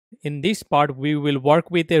in this part, we will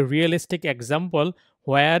work with a realistic example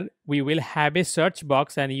where we will have a search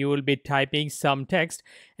box and you will be typing some text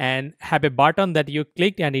and have a button that you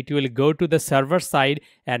click and it will go to the server side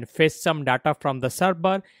and fetch some data from the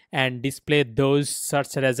server and display those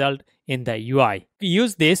search results in the UI. To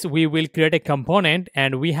use this, we will create a component,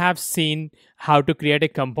 and we have seen how to create a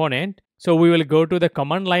component. So we will go to the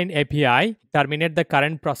command line API, terminate the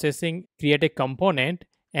current processing, create a component,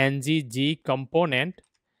 ngg component,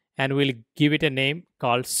 and we'll give it a name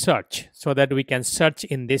called search so that we can search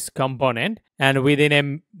in this component. And within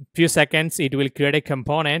a few seconds, it will create a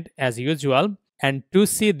component as usual. And to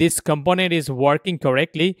see this component is working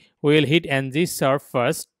correctly, we will hit ng serve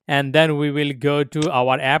first. And then we will go to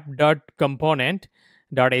our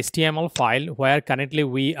app.component.html file, where currently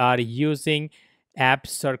we are using app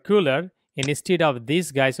circular instead of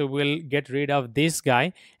this guy. So we'll get rid of this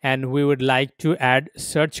guy and we would like to add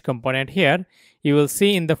search component here. You will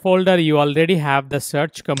see in the folder you already have the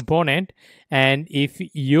search component, and if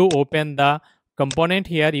you open the component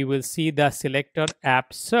here, you will see the selector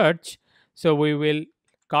app search. So we will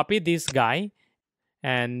copy this guy,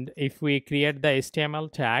 and if we create the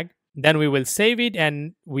HTML tag, then we will save it,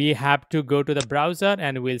 and we have to go to the browser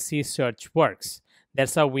and we'll see search works.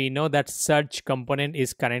 That's how we know that search component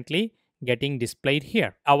is currently getting displayed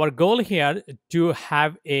here. Our goal here to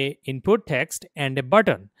have a input text and a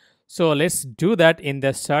button. So let's do that in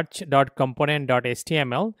the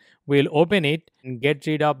search.component.html. We'll open it and get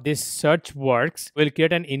rid of this search works. We'll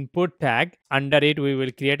create an input tag. Under it, we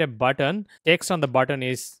will create a button. Text on the button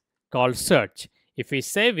is called search. If we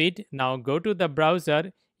save it, now go to the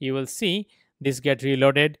browser, you will see this get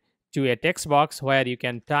reloaded to a text box where you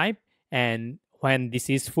can type, and when this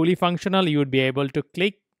is fully functional, you would be able to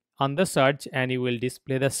click on the search and you will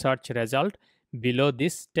display the search result below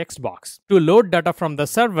this text box. To load data from the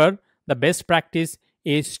server, the best practice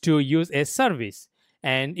is to use a service.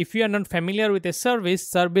 And if you are not familiar with a service,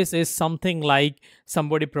 service is something like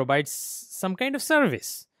somebody provides some kind of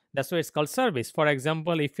service. That's why it's called service. For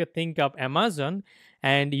example, if you think of Amazon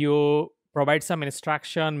and you provide some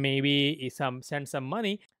instruction, maybe send some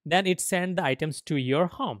money, then it sends the items to your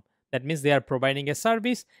home. That means they are providing a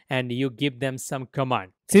service and you give them some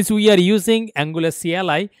command. Since we are using Angular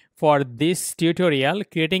CLI for this tutorial,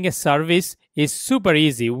 creating a service is super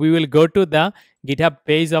easy. We will go to the GitHub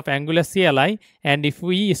page of Angular CLI, and if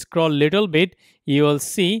we scroll little bit, you will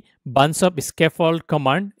see bunch of scaffold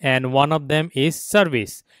command, and one of them is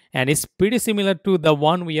service. And it's pretty similar to the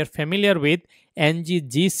one we are familiar with,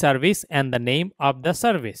 ngg service, and the name of the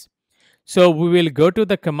service. So we will go to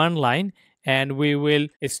the command line and we will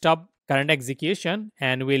stop current execution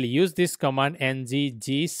and we'll use this command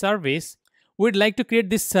ngg service. We'd like to create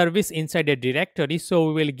this service inside a directory, so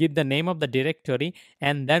we will give the name of the directory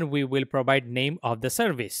and then we will provide name of the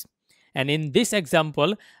service. And in this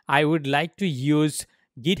example, I would like to use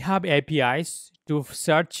GitHub APIs to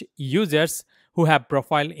search users who have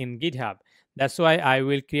profile in GitHub. That's why I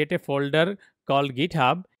will create a folder called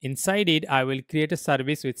GitHub. Inside it, I will create a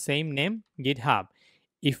service with same name, GitHub.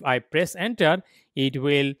 If I press enter, it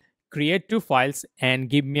will create two files and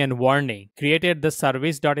give me a warning. Created the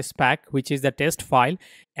service.spec, which is the test file,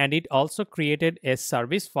 and it also created a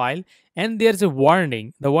service file, and there's a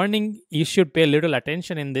warning. The warning, you should pay a little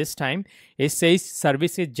attention in this time. It says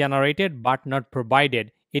service is generated but not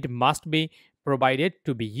provided. It must be provided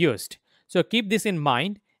to be used. So keep this in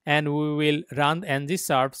mind, and we will run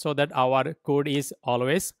ngserve so that our code is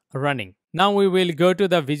always running. Now we will go to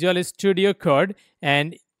the Visual Studio Code,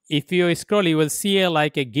 and if you scroll, you will see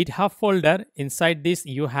like a GitHub folder. Inside this,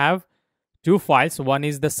 you have two files. One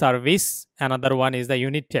is the service, another one is the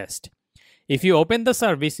unit test. If you open the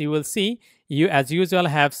service, you will see you as usual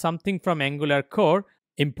have something from Angular core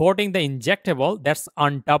importing the injectable that's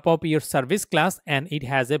on top of your service class, and it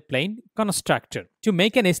has a plain constructor. To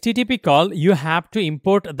make an HTTP call, you have to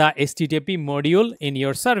import the HTTP module in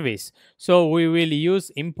your service. So we will use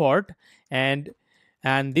import, and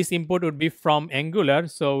this import would be from Angular.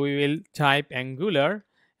 So we will type Angular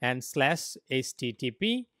and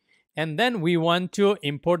 /HTTP, and then we want to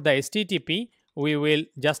import the HTTP. We will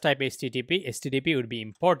just type HTTP. HTTP would be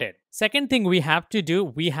imported. Second thing we have to do,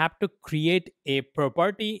 we have to create a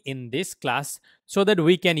property in this class so that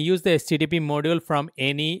we can use the HTTP module from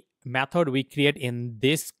any method we create in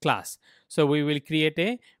this class. So we will create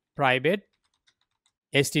a private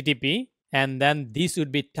HTTP, and then this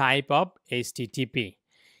would be type of HTTP.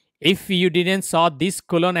 If you didn't saw this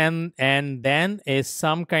colon and then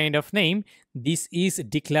some kind of name, this is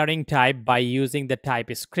declaring type by using the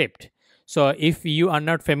TypeScript. So if you are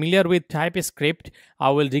not familiar with TypeScript,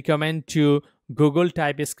 I will recommend to Google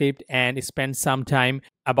TypeScript and spend some time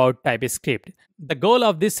about TypeScript. The goal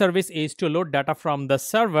of this service is to load data from the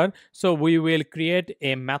server. So we will create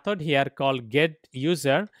a method here called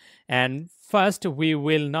getUser, and first we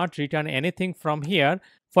will not return anything from here.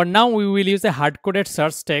 For now, we will use a hard-coded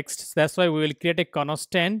search text. That's why we will create a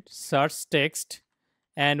constant search text,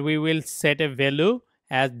 and we will set a value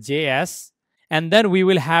as JS, and then we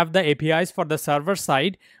will have the APIs for the server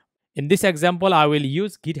side. In this example, I will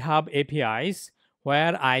use GitHub APIs,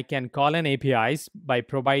 where I can call an APIs by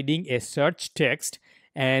providing a search text,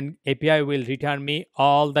 and API will return me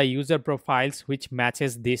all the user profiles which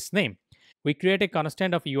matches this name. We create a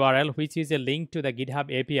constant of URL, which is a link to the GitHub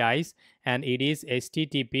APIs, and it is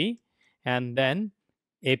http and then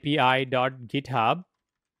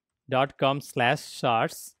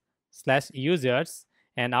api.github.com/search/users,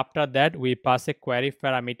 and after that we pass a query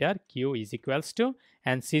parameter q is equals to,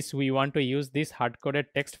 and since we want to use this hard-coded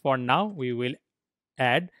text for now, we will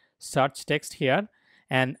add search text here.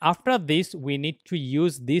 And after this, we need to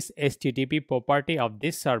use this HTTP property of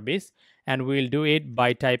this service, and we will do it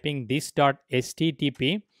by typing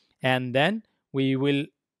this.http, and then we will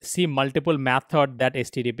see multiple methods that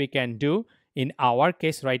HTTP can do. In our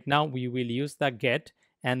case right now, we will use the get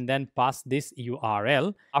and then pass this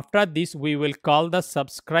URL. After this, we will call the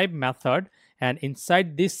subscribe method, and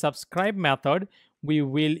inside this subscribe method, we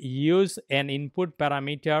will use an input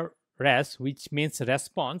parameter res, which means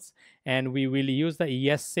response, and we will use the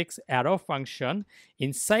ES6 arrow function.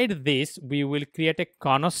 Inside this, we will create a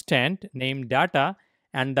constant named data,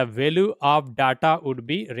 and the value of data would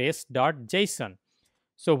be res.json.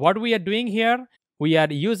 So what we are doing here, we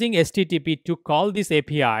are using HTTP to call these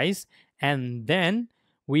APIs, and then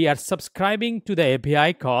we are subscribing to the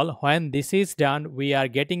API call. When this is done, we are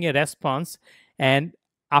getting a response, and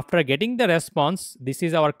after getting the response, this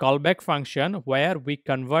is our callback function where we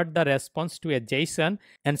convert the response to a JSON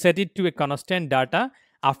and set it to a constant data.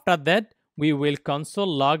 After that, we will console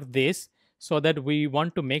log this, so that we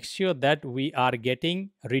want to make sure that we are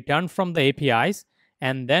getting return from the APIs,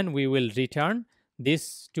 and then we will return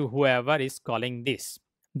this to whoever is calling this.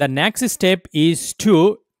 The next step is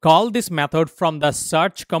to call this method from the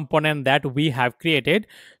search component that we have created.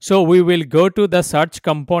 So we will go to the search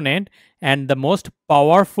component, and the most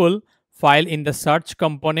powerful file in the search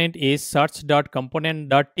component is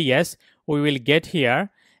search.component.ts. We will get here,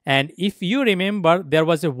 and if you remember, there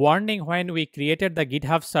was a warning when we created the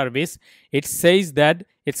GitHub service. It says that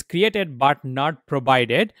it's created but not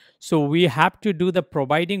provided. So we have to do the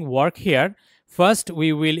providing work here. First,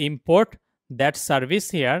 we will import that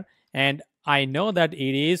service here, and I know that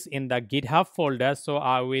it is in the GitHub folder, so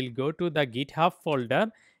I will go to the GitHub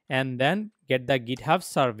folder and then get the GitHub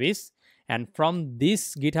service. And from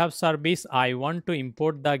this GitHub service, I want to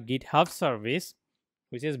import the GitHub service,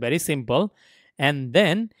 which is very simple. And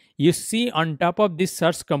then you see on top of this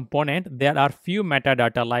search component, there are few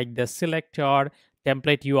metadata like the selector,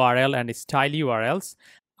 template URL, and style URLs.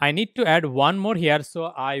 I need to add one more here, so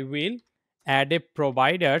I will add a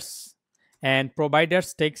providers, and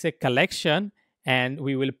providers takes a collection, and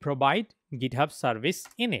we will provide GitHub service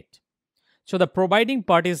in it. So the providing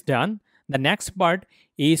part is done. The next part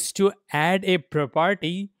is to add a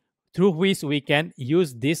property through which we can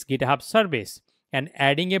use this GitHub service. And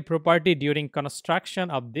adding a property during construction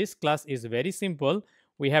of this class is very simple.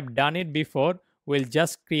 We have done it before. We'll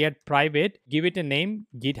just create private, give it a name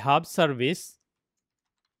GitHub service,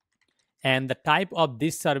 and the type of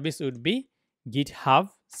this service would be GitHub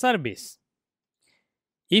service.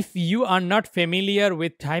 If you are not familiar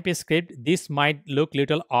with TypeScript, this might look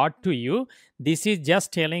little odd to you. This is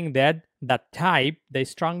just telling that the type, the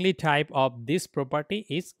strongly type of this property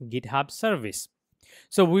is GitHub service.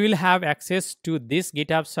 So we will have access to this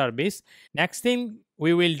GitHub service. Next thing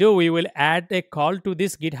we will do, we will add a call to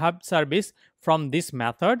this GitHub service from this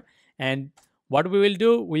method. And what we will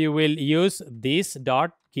do, we will use this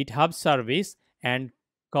 .github service and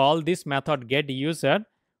call this method getUser.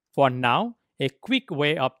 For now, a quick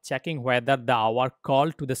way of checking whether our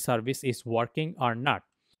call to the service is working or not.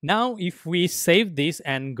 Now, if we save this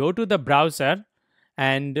and go to the browser,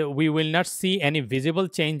 and we will not see any visible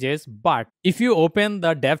changes, but if you open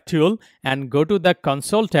the dev tool and go to the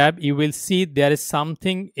console tab, you will see there is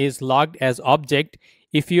something is logged as object.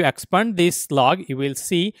 If you expand this log, you will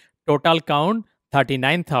see total count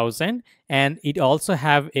 39,000, and it also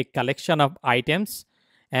have a collection of items.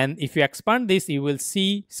 And if you expand this, you will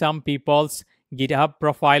see some people's GitHub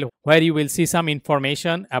profile where you will see some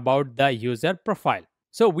information about the user profile.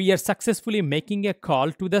 So we are successfully making a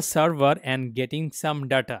call to the server and getting some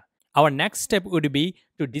data. Our next step would be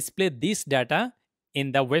to display this data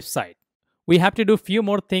in the website. We have to do few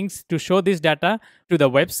more things to show this data to the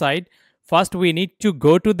website. first we need to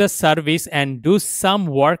go to the service and do some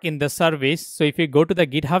work in the service. So if you go to the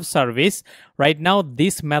GitHub service, right now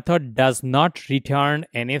this method does not return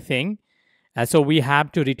anything. So we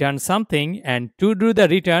have to return something, and to do the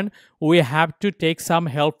return, we have to take some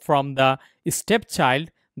help from the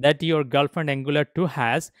stepchild that your girlfriend Angular2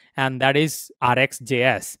 has, and that is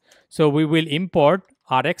RxJS. So we will import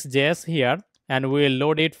RxJS here, and we will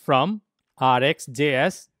load it from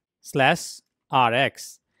RxJS/Rx.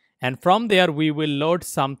 And from there, we will load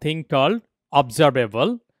something called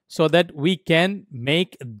observable, so that we can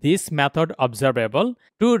make this method observable.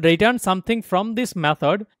 To return something from this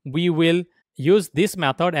method, we will use this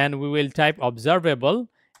method and we will type observable,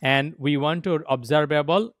 and we want to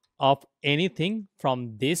observable of anything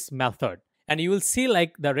from this method. And you will see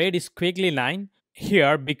like the red squiggly line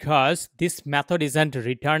here because this method isn't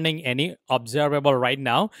returning any observable right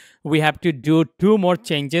now. We have to do two more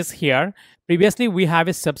changes here. Previously we have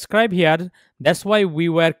a subscribe here, that's why we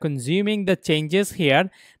were consuming the changes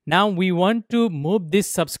here. Now we want to move this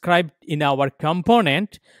subscribe in our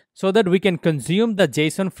component so that we can consume the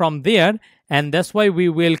JSON from there, and that's why we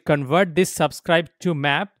will convert this subscribe to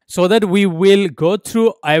map, so that we will go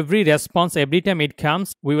through every response every time it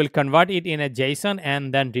comes. We will convert it in a JSON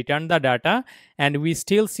and then return the data, and we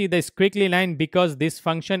still see the squiggly line because this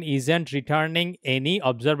function isn't returning any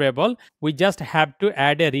observable. We just have to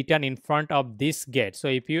add a return in front of this get. So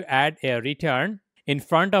if you add a return in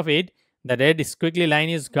front of it, the red squiggly line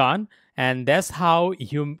is gone, and that's how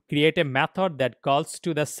you create a method that calls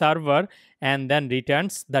to the server and then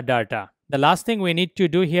returns the data. The last thing we need to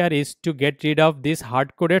do here is to get rid of this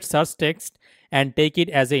hard-coded search text and take it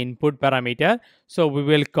as an input parameter. So we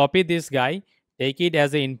will copy this guy, take it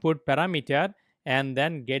as an input parameter, and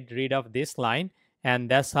then get rid of this line. And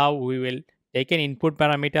that's how we will take an input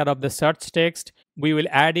parameter of the search text. We will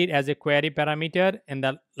add it as a query parameter in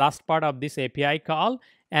the last part of this API call,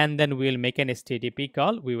 and then we will make an HTTP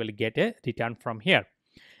call. We will get a return from here.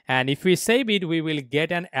 And if we save it, we will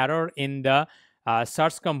get an error in the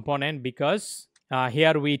search component because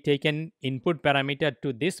here we take an input parameter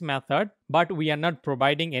to this method, but we are not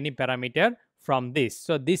providing any parameter from this.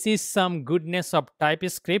 So this is some goodness of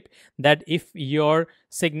TypeScript, that if your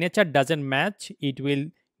signature doesn't match, it will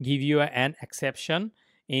give you an exception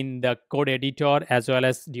in the code editor as well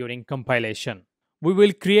as during compilation. We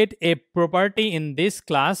will create a property in this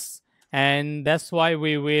class, and that's why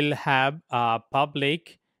we will have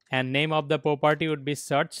public, and name of the property would be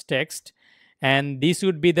search text, and this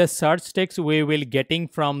would be the search text we will getting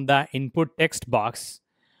from the input text box.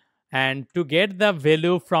 And to get the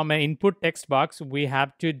value from an input text box, we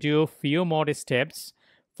have to do few more steps.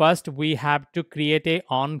 First, we have to create a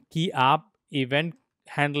onKeyUp event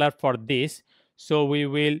handler for this. So we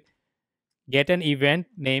will get an event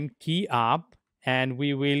named KeyUp, and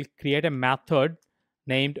we will create a method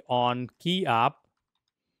named onKeyUp,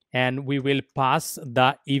 and we will pass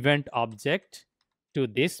the event object to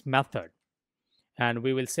this method. And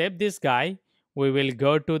we will save this guy. We will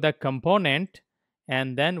go to the component,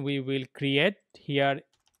 and then we will create here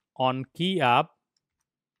onKeyUp,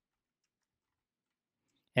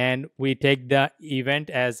 and we take the event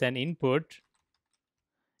as an input,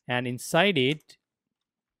 and inside it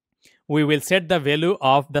we will set the value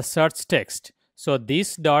of the search text. So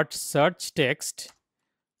this dot search text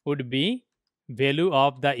would be value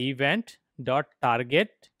of the event dot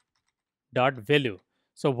target dot value.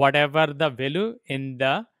 So whatever the value in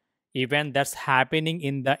the event that's happening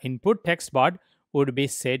in the input text bar would be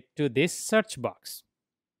set to this search box.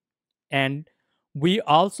 And we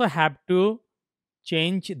also have to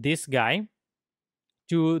change this guy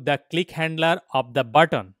to the click handler of the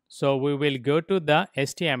button. So we will go to the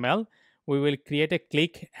HTML, we will create a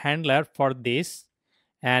click handler for this,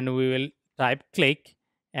 and we will type click,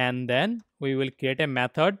 and then we will create a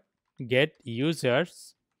method get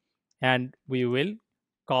users, and we will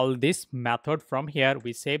call this method from here.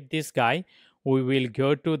 We save this guy. We will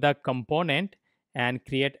go to the component and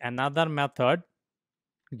create another method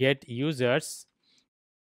get users.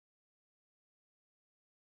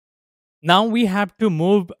 Now we have to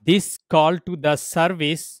move this call to the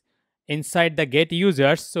service inside the get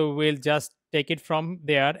users. So we'll just take it from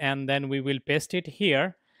there, and then we will paste it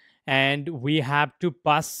here, and we have to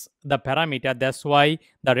pass the parameter. That's why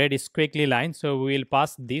the red is squiggly line. So we will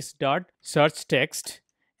pass this dot search text,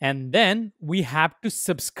 and then we have to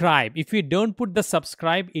subscribe. If we don't put the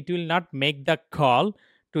subscribe, it will not make the call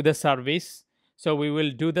to the service. So we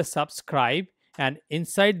will do the subscribe, and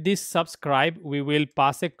inside this subscribe we will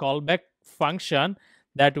pass a callback function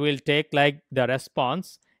that will take like the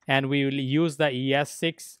response, and we will use the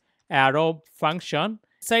ES6 arrow function.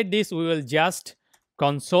 Inside this we will just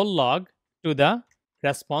console log to the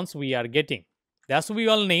response we are getting. That's what we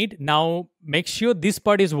all need. Now make sure this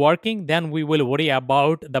part is working, then we will worry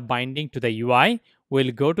about the binding to the UI.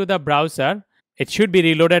 We'll go to the browser. It should be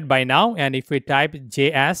reloaded by now, and if we type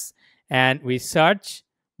JS and we search,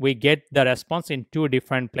 we get the response in two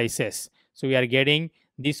different places. So we are getting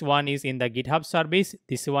this one is in the GitHub service,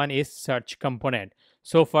 this one is search component.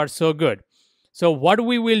 So far so good. So what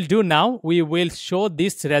we will do now, we will show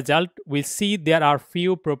this result. We see there are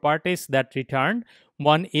few properties that return.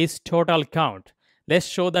 One is total count. Let's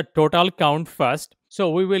show the total count first. So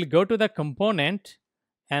we will go to the component,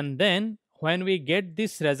 and then when we get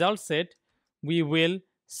this result set, we will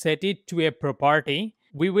set it to a property.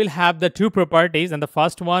 We will have the two properties, and the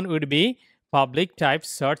first one would be public type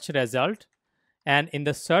search result. And in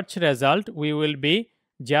the search result, we will be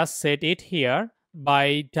just set it here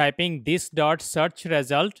by typing this dot search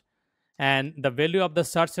result, and the value of the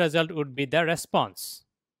search result would be the response.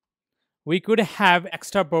 We could have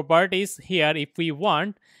extra properties here if we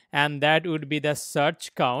want, and that would be the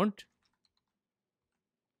search count.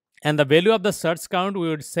 And the value of the search count we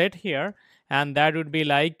would set here, and that would be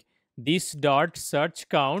like this dot search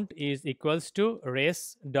count is equals to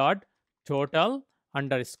res dot total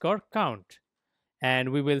underscore count.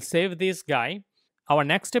 And we will save this guy. Our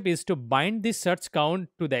next step is to bind this search count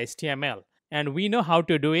to the HTML. And we know how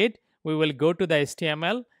to do it. We will go to the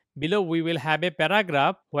HTML. Below we will have a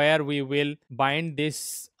paragraph where we will bind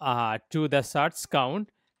this to the search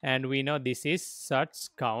count. And we know this is search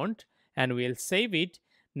count. And we'll save it.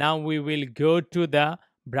 Now we will go to the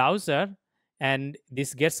browser. And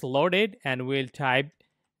this gets loaded. And we'll type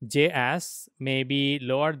JS. Maybe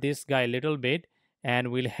lower this guy a little bit.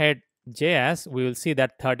 And we'll hit JS. We will see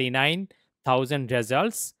that 39,000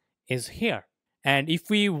 results is here. And if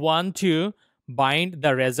we want to bind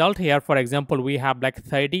the result here, for example, we have like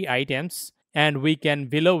 30 items, and we can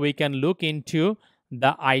below we can look into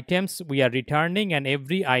the items we are returning, and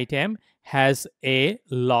every item has a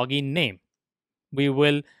login name. We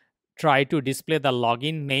will try to display the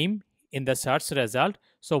login name in the search result.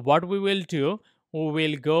 So what we will do, we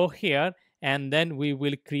will go here, and then we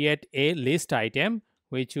will create a list item,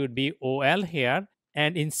 which would be OL here.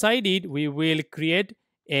 And inside it, we will create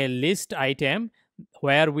a list item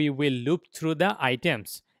where we will loop through the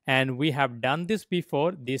items. And we have done this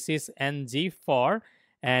before. This is ng4.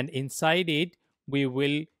 And inside it, we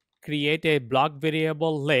will create a block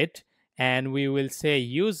variable let, and we will say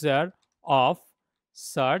user of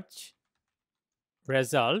search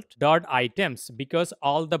result dot items, because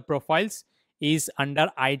all the profiles is under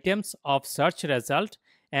items of search result.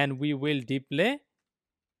 And we will display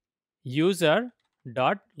user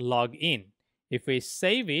dot login. If we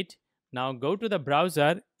save it, now go to the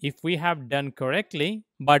browser. If we have done correctly,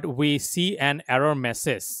 but we see an error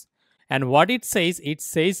message. And what it says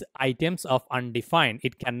items of undefined.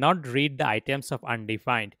 It cannot read the items of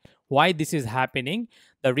undefined. Why this is happening?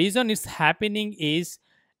 The reason it's happening is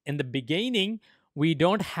in the beginning, we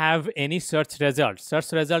don't have any search result.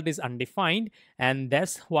 Search result is undefined, and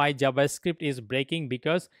that's why JavaScript is breaking,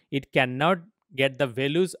 because it cannot get the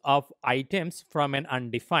values of items from an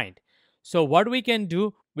undefined. So what we can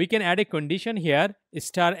do, we can add a condition here,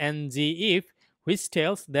 star ng if, which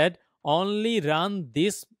tells that only run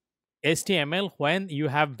this HTML when you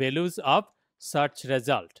have values of search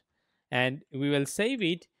result. And we will save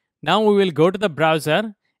it. Now we will go to the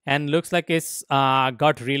browser, and looks like it's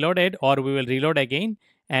got reloaded, or we will reload again,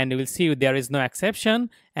 and you will see there is no exception,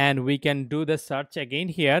 and we can do the search again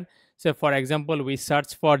here. So for example, we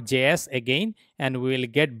search for JS again, and we will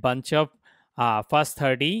get bunch of first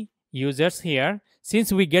 30 users here.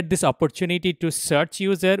 Since we get this opportunity to search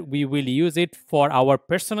user, we will use it for our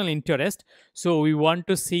personal interest. So we want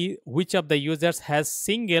to see which of the users has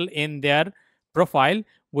single in their profile.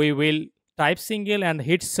 We will type single and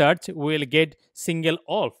hit search. We will get single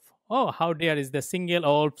olf. Oh, how there is the single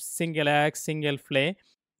olf, single x, single flay.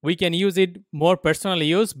 We can use it more personal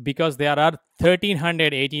use, because there are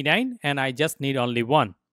 1389 and I just need only one.